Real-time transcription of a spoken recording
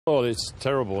Well, it's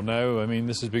terrible now. I mean,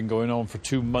 this has been going on for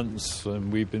 2 months,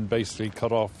 and we've been basically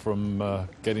cut off from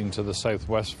getting to the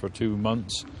southwest for 2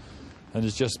 months. And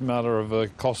it's just a matter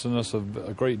of costing us a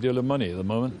great deal of money at the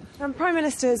moment. And Prime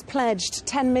Minister has pledged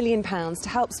 £10 million to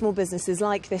help small businesses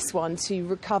like this one to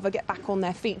recover, get back on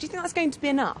their feet. Do you think that's going to be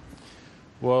enough?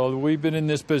 Well, we've been in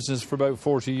this business for about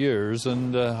 40 years,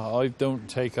 and I don't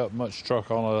take up much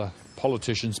truck on a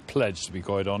politician's pledge, to be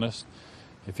quite honest.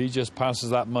 If he just passes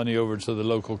that money over to the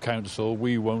local council,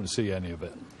 we won't see any of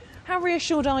it. How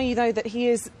reassured are you, though, that he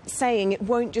is saying it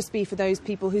won't just be for those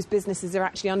people whose businesses are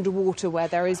actually underwater, where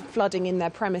there is flooding in their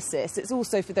premises? It's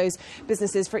also for those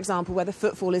businesses, for example, where the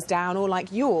footfall is down, or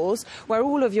like yours, where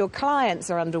all of your clients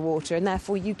are underwater and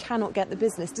therefore you cannot get the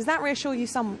business. Does that reassure you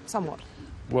somewhat?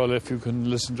 Well, if you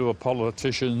can listen to a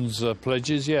politician's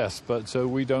pledges, yes, but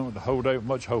we don't hold out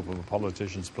much hope of a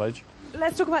politician's pledge.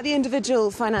 Let's talk about the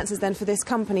individual finances then for this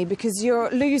company, because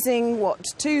you're losing, what,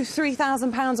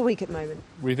 £2,000–3,000 a week at the moment?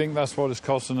 We think that's what it's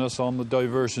costing us on the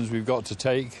diversions we've got to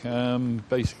take.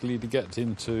 Basically, to get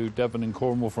into Devon and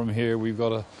Cornwall from here, we've got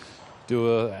to do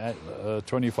a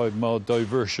 25-mile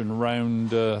diversion round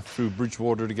through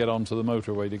Bridgewater to get onto the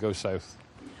motorway to go south.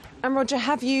 And Roger,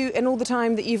 have you, in all the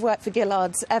time that you've worked for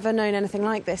Gillard's, ever known anything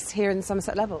like this here in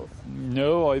Somerset Levels?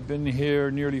 No, I've been here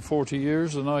nearly 40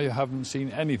 years and I haven't seen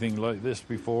anything like this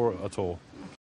before at all.